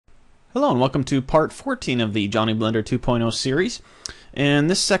Hello and welcome to part 14 of the Johnny Blender 2.0 series. In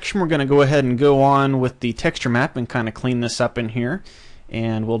this section we're going to go ahead and go on with the texture map and kind of clean this up in here,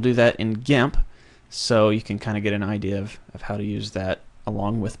 and we'll do that in Gimp so you can kind of get an idea of how to use that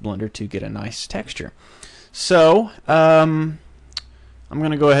along with Blender to get a nice texture. So I'm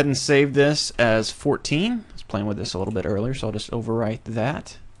going to go ahead and save this as 14. I was playing with this a little bit earlier, so I'll just overwrite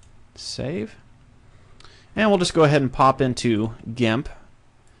that, save, and we'll just go ahead and pop into Gimp.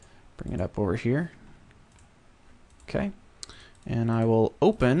 Bring it up over here. Okay, and I will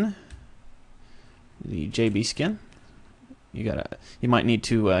open the JB skin. You might need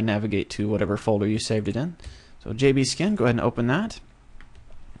to navigate to whatever folder you saved it in. So JB skin, go ahead and open that,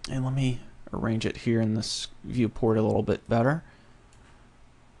 and let me arrange it here in this viewport a little bit better.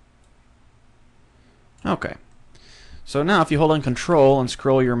 Okay, so now if you hold on Control and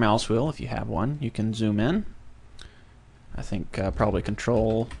scroll your mouse wheel, if you have one, you can zoom in. I think probably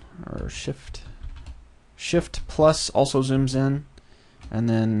Control or Shift plus also zooms in, and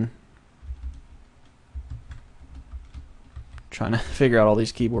then trying to figure out all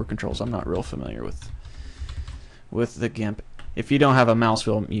these keyboard controls. I'm not real familiar with the Gimp. If you don't have a mouse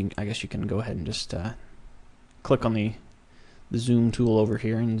wheel, I guess you can go ahead and just click on the zoom tool over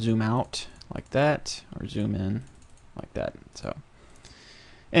here and zoom out like that, or zoom in like that. So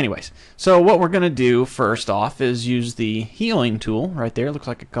anyways, so what we're going to do first off is use the healing tool right there. It looks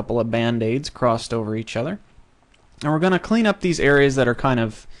like a couple of band-aids crossed over each other. And we're going to clean up these areas that are kind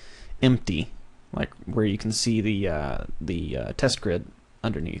of empty, like where you can see the test grid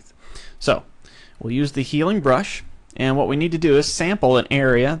underneath. So we'll use the healing brush, and what we need to do is sample an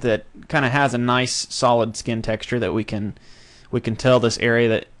area that kind of has a nice solid skin texture that we can tell this area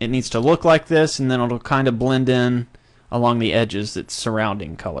that it needs to look like this, and then it'll kind of blend in along the edges that's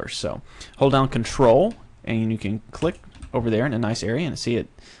surrounding colors. So hold down Control and you can click over there in a nice area, and see it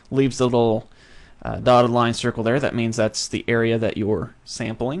leaves the little dotted line circle there. That means that's the area that you're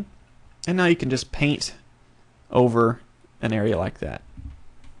sampling. And now you can just paint over an area like that.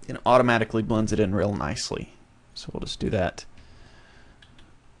 It automatically blends it in real nicely. So we'll just do that,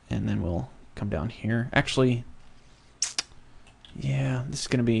 and then we'll come down here. Actually, yeah, this is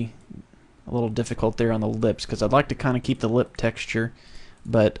going to be a little difficult there on the lips, because I'd like to kind of keep the lip texture,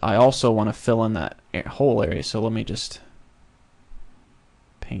 but I also want to fill in that whole area. So let me just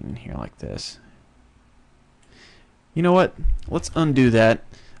paint in here like this. You know what? Let's undo that.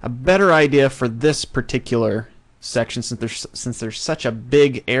 A better idea for this particular section, since there's such a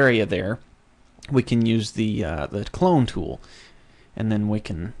big area there, we can use the clone tool, and then we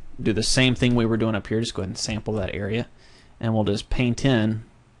can do the same thing we were doing up here. Just go ahead and sample that area, and we'll just paint in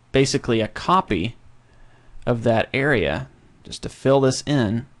basically a copy of that area just to fill this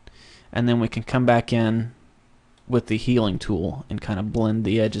in, and then we can come back in with the healing tool and kind of blend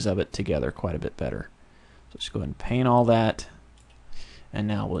the edges of it together quite a bit better. So just go ahead and paint all that, and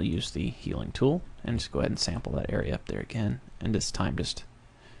now we'll use the healing tool and just go ahead and sample that area up there again, and this time just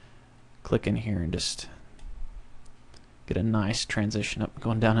click in here and just get a nice transition up,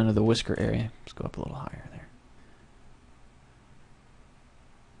 going down into the whisker area. Let's go up a little higher there.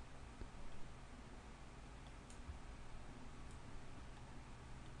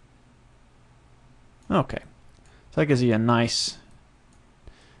 Okay, so that gives you a nice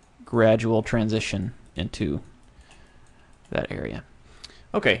gradual transition into that area.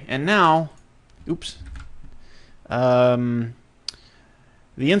 Okay, and now, oops, the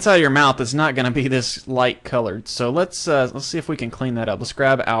inside of your mouth is not going to be this light colored, so let's see if we can clean that up. Let's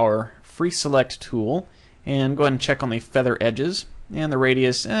grab our free select tool and go ahead and check on the feather edges, and the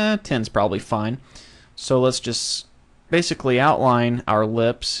radius 10's probably fine. So let's just basically outline our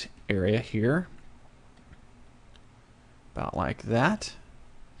lips area here, about like that.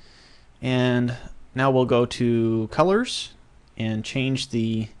 And now we'll go to colors and change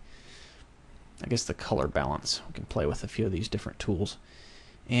the, I guess, the color balance. We can play with a few of these different tools.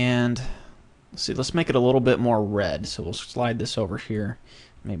 And let's see, let's make it a little bit more red. So we'll slide this over here,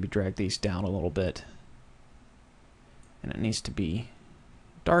 maybe drag these down a little bit. And it needs to be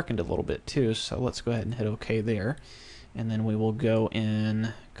darkened a little bit too, so let's go ahead and hit OK there. And then we will go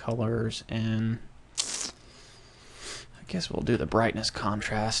in colors, and I guess we'll do the brightness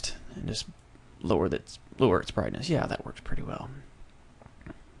contrast and just lower its brightness. Yeah, that works pretty well.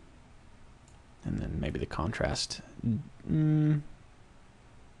 And then maybe the contrast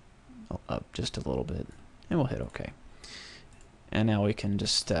up just a little bit, and we'll hit OK. And now we can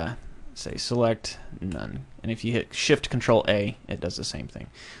just say select none, and if you hit Shift Control A, it does the same thing.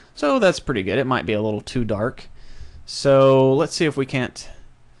 So that's pretty good. It might be a little too dark, so let's see if we can't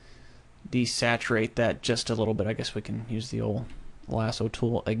desaturate that just a little bit. I guess we can use the old lasso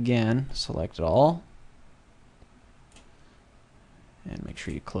tool again, select it all, and make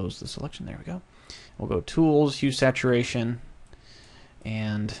sure you close the selection. There we go. We'll go Tools, Hue Saturation,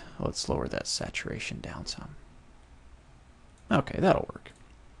 and let's lower that saturation down some. Okay, that'll work.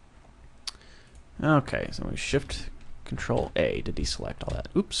 Okay, so we Shift Control A to deselect all that.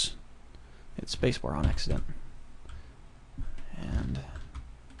 Oops, hit spacebar on accident. And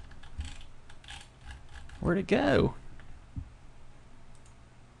where'd it go?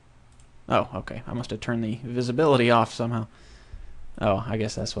 Oh, okay. I must have turned the visibility off somehow. Oh, I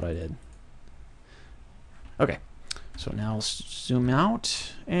guess that's what I did. Okay, so now let's zoom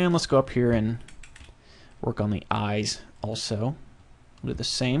out, and let's go up here and work on the eyes also. We'll do the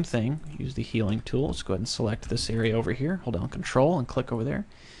same thing. Use the healing tool. Let's go ahead and select this area over here. Hold down Control and click over there.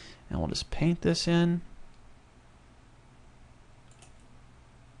 And we'll just paint this in.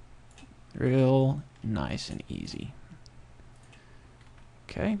 Real nice and easy.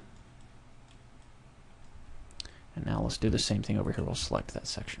 Okay. And now let's do the same thing over here. We'll select that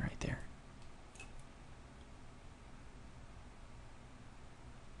section right there.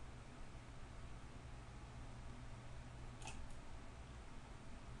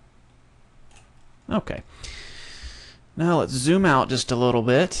 Okay. Now let's zoom out just a little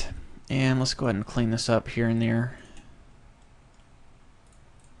bit, and let's go ahead and clean this up here and there.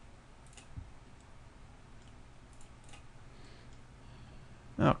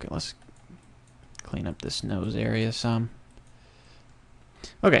 Okay, let's clean up this nose area some.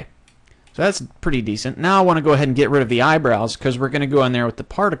 Okay, so that's pretty decent. Now I want to go ahead and get rid of the eyebrows, because we're going to go in there with the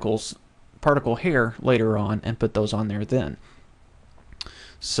particle hair later on and put those on there then.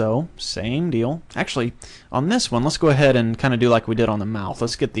 So, same deal. Actually, on this one, let's go ahead and kind of do like we did on the mouth.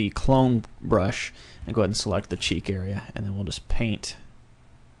 Let's get the clone brush and go ahead and select the cheek area, and then we'll just paint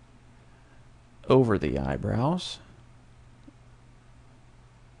over the eyebrows.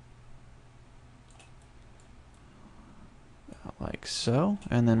 Like so,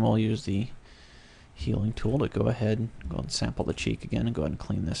 and then we'll use the healing tool to go ahead and sample the cheek again and go ahead and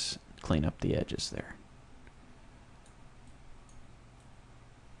clean up the edges there.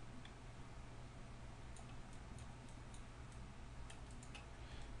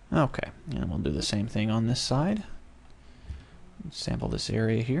 Okay, and we'll do the same thing on this side. Sample this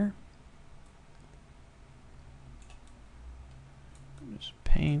area here. Just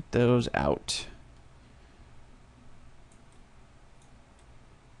paint those out.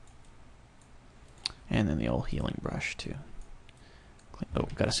 And then the old healing brush too. Oh,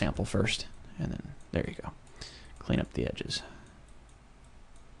 got a sample first, and then there you go. Clean up the edges.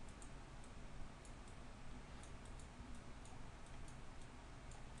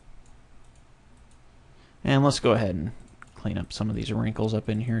 And let's go ahead and clean up some of these wrinkles up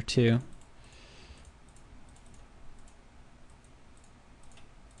in here too.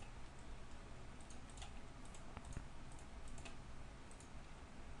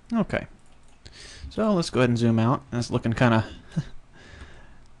 Okay. So let's go ahead and zoom out. It's looking kind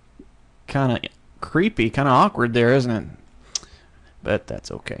of creepy, kind of awkward there, isn't it? But that's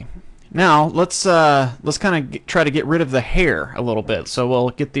okay. Now let's kind of try to get rid of the hair a little bit. So we'll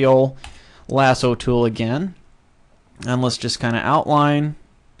get the old lasso tool again, and let's just kind of outline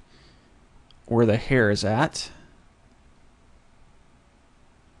where the hair is at.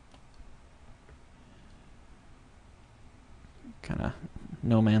 Kind of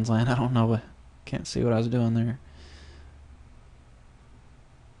no man's land. I don't know, but can't see what I was doing there.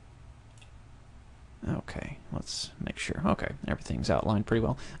 Okay, let's make sure. Okay, everything's outlined pretty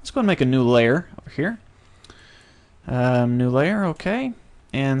well. Let's go and make a new layer over here. New layer, okay.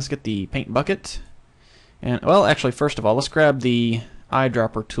 And let's get the paint bucket. And, well, actually, first of all, let's grab the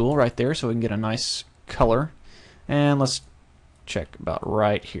eyedropper tool right there so we can get a nice color. And let's check about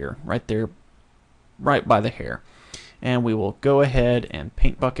right here, right there, right by the hair. And we will go ahead and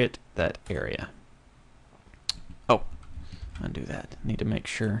paint bucket that area. Oh, undo that. Need to make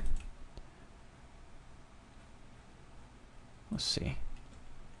sure. Let's see.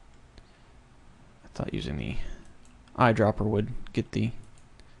 I thought using the eyedropper would get the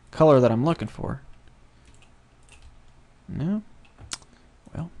color that I'm looking for. No?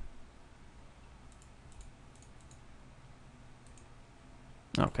 Well.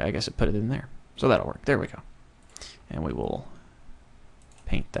 Okay, I guess it put it in there. So that'll work. There we go. And we will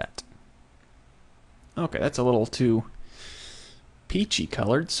paint that. Okay, that's a little too peachy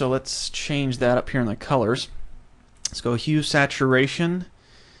colored, so let's change that up here in the colors. Let's go hue saturation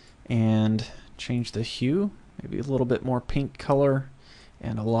and change the hue, maybe a little bit more pink color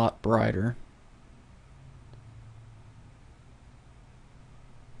and a lot brighter.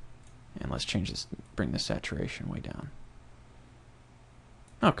 And let's change this, bring the saturation way down.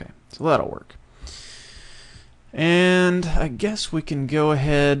 Okay, so that'll work. And I guess we can go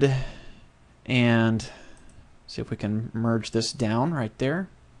ahead and see if we can merge this down right there.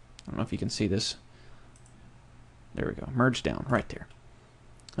 I don't know if you can see this. There we go, merge down right there.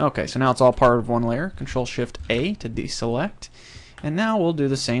 Okay, so now it's all part of one layer. Control-Shift-A to deselect. And now we'll do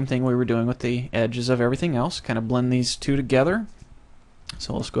the same thing we were doing with the edges of everything else. Kind of blend these two together.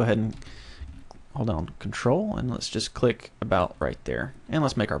 So let's go ahead and hold down Control, and let's just click about right there. And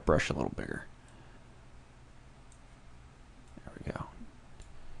let's make our brush a little bigger. There we go.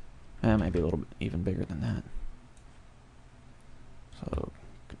 And maybe a little bit even bigger than that. So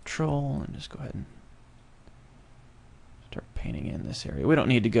Control, and just go ahead and start painting in this area. We don't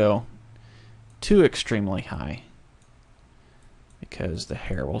need to go too extremely high because the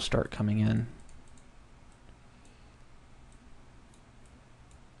hair will start coming in.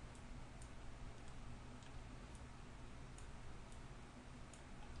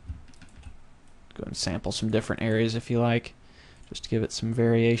 Go and sample some different areas if you like, just to give it some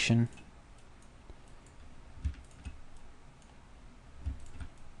variation.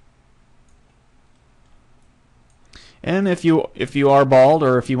 And if you are bald,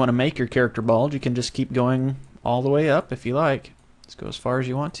 or if you want to make your character bald, you can just keep going all the way up if you like. Just go as far as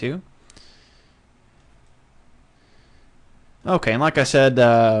you want to. Okay, and like I said,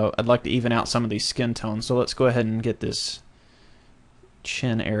 I'd like to even out some of these skin tones, so let's go ahead and get this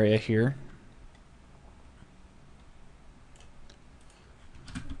chin area here.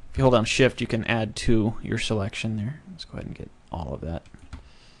 If you hold down Shift, you can add to your selection there. Let's go ahead and get all of that.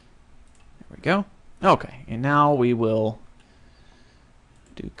 There we go. Okay, and now we will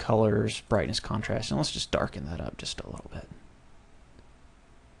do colors, brightness, contrast, and let's just darken that up just a little bit.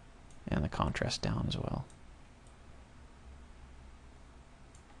 And the contrast down as well.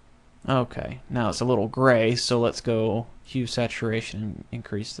 Okay, now it's a little gray, so let's go hue saturation and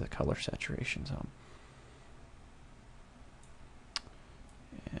increase the color saturation some.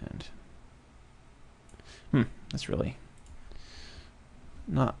 And that's really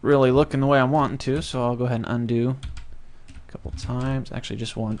not really looking the way I'm wanting to, so I'll go ahead and undo a couple times, actually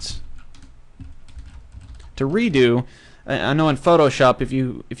just once. To redo, I know in Photoshop if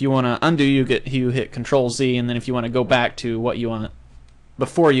you want to undo, you hit Control Z, and then if you want to go back to what you want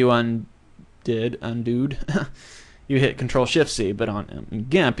before you undid, you hit Control Shift C. But on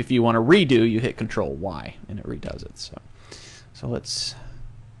Gimp, if you want to redo, you hit Control Y, and it redoes it. So let's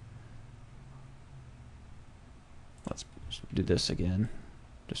do this again,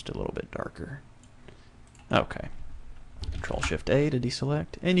 just a little bit darker. Okay, Control Shift A to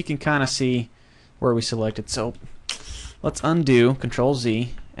deselect, and you can kind of see where we selected. So let's undo, Control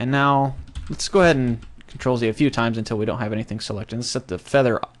Z, and now let's go ahead and Control Z a few times until we don't have anything selected. Let's set the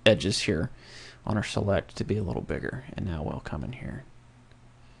feather edges here on our select to be a little bigger, and now we'll come in here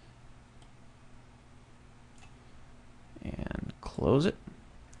and close it,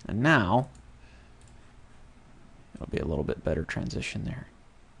 and now it'll be a little bit better transition there.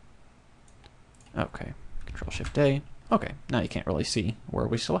 Okay, Control Shift A. Okay, now you can't really see where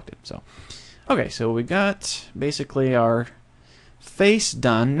we selected. So, okay, so we got basically our face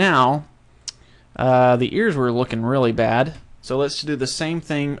done. Now, the ears were looking really bad, so let's do the same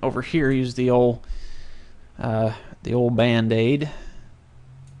thing over here. Use the old Band-Aid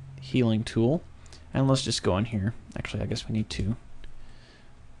healing tool, and let's just go in here. Actually, I guess we need to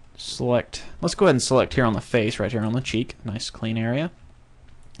select. Let's go ahead and select here on the face, right here on the cheek, nice clean area,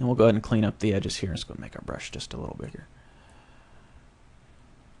 and we'll go ahead and clean up the edges here. Let's go and make our brush just a little bigger.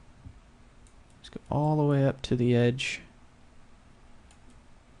 Let's go all the way up to the edge.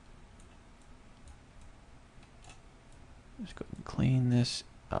 Let's go ahead and clean this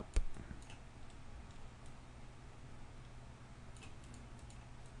up.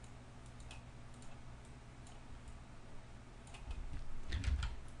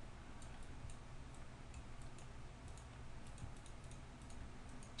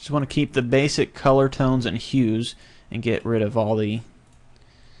 Just want to keep the basic color tones and hues and get rid of all the,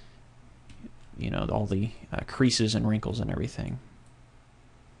 creases and wrinkles and everything.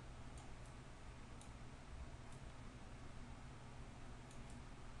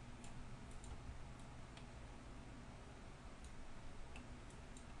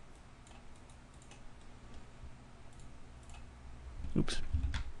 Oops.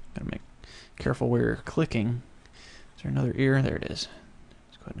 Gotta make careful where you're clicking. Is there another ear? There it is.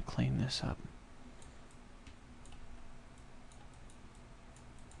 Let's go ahead and clean this up.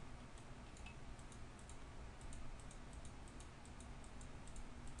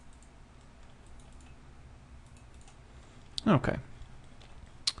 Okay.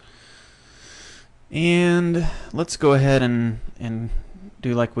 And let's go ahead and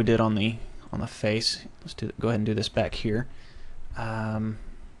do like we did on the face. Let's go ahead and do this back here. Guess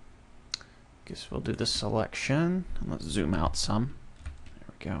we'll do the selection. Let's zoom out some.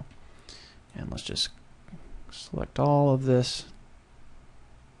 There we go. And let's just select all of this.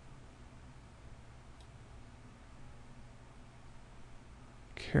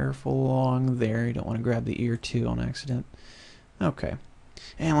 Careful along there. You don't want to grab the ear too on accident. Okay.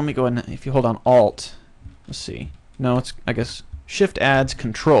 And let me go ahead and, if you hold on Alt, let's see. No, it's, I guess, Shift adds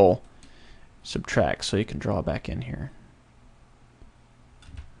Control subtract, so you can draw back in here.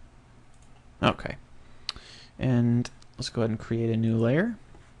 Okay. And let's go ahead and create a new layer.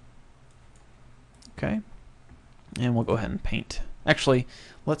 Okay. And we'll go ahead and paint. Actually,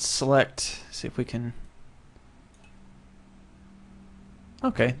 let's select, see if we can.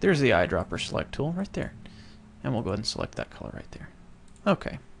 Okay, there's the eyedropper select tool right there. And we'll go ahead and select that color right there.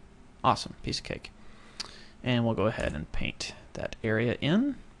 Okay. Awesome. Piece of cake. And we'll go ahead and paint that area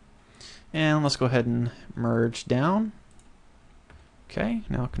in. And let's go ahead and merge down. Okay,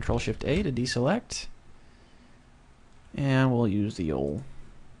 now Control Shift A to deselect. And we'll use the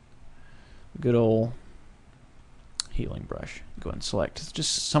good old healing brush. Go ahead and select. It's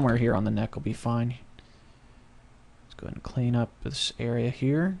just somewhere here on the neck will be fine. Let's go ahead and clean up this area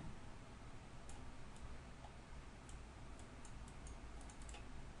here.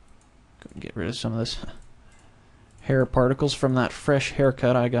 Go ahead and get rid of some of this hair particles from that fresh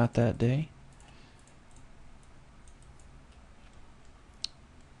haircut I got that day.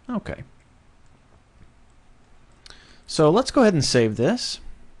 Okay. So let's go ahead and save this.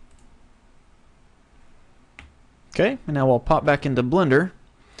 Okay, and now we'll pop back into Blender,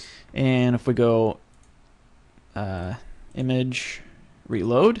 and if we go Image,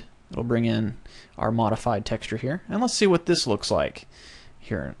 Reload, it'll bring in our modified texture here. And let's see what this looks like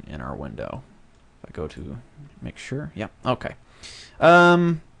here in our window. If I go to make sure, yeah, okay.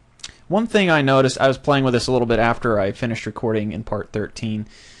 One thing I noticed, I was playing with this a little bit after I finished recording in part 13.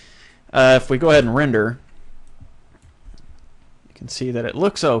 If we go ahead and render, you can see that it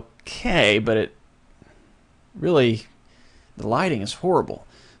looks okay, but it really, the lighting is horrible.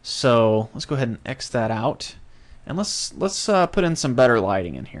 So let's go ahead and X that out, and let's put in some better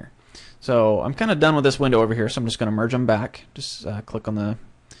lighting in here. So I'm kind of done with this window over here, so I'm just going to merge them back. Just click on the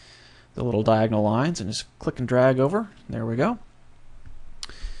little diagonal lines and just click and drag over. There we go.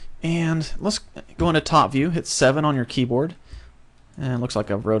 And let's go into top view, hit 7 on your keyboard. And it looks like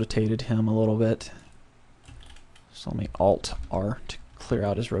I've rotated him a little bit. So let me Alt R to clear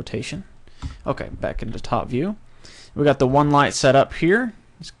out his rotation. Okay, back into top view. We got the one light set up here.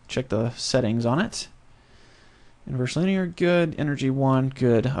 Let's check the settings on it. Inverse linear, good. Energy 1,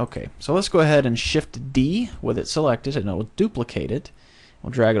 good. Okay, so let's go ahead and Shift D with it selected, and it will duplicate it.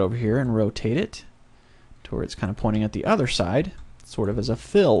 We'll drag it over here and rotate it to where it's kind of pointing at the other side, sort of as a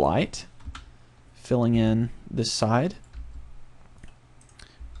fill light, filling in this side.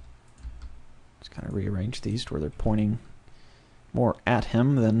 Just kind of rearrange these to where they're pointing more at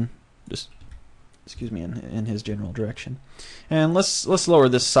him than just, excuse me, in his general direction. And let's lower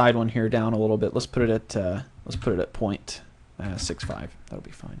this side one here down a little bit. Let's put it at 0.65. That'll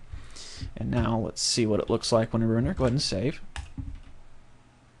be fine. And now let's see what it looks like when we render. Go ahead and save.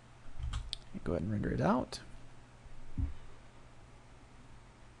 Go ahead and render it out.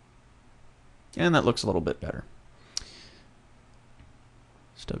 And that looks a little bit better.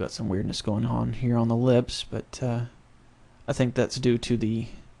 Still got some weirdness going on here on the lips, but I think that's due to the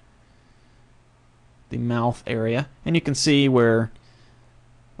mouth area. And you can see where,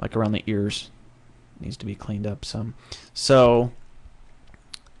 like around the ears, needs to be cleaned up some. So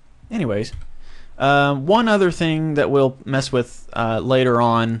anyways, one other thing that we'll mess with later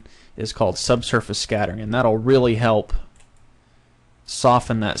on is called Subsurface Scattering, and that'll really help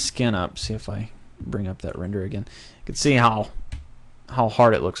soften that skin up. See if I bring up that render again. You can see how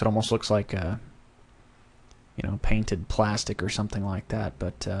hard it looks. It almost looks like you know, painted plastic or something like that.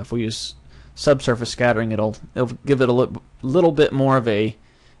 But if we use Subsurface Scattering, it'll give it a little bit more of an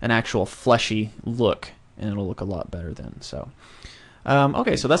actual fleshy look, and it'll look a lot better then. So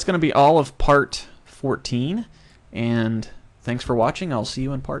okay, so that's going to be all of part 14, and thanks for watching. I'll see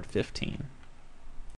you in part 15.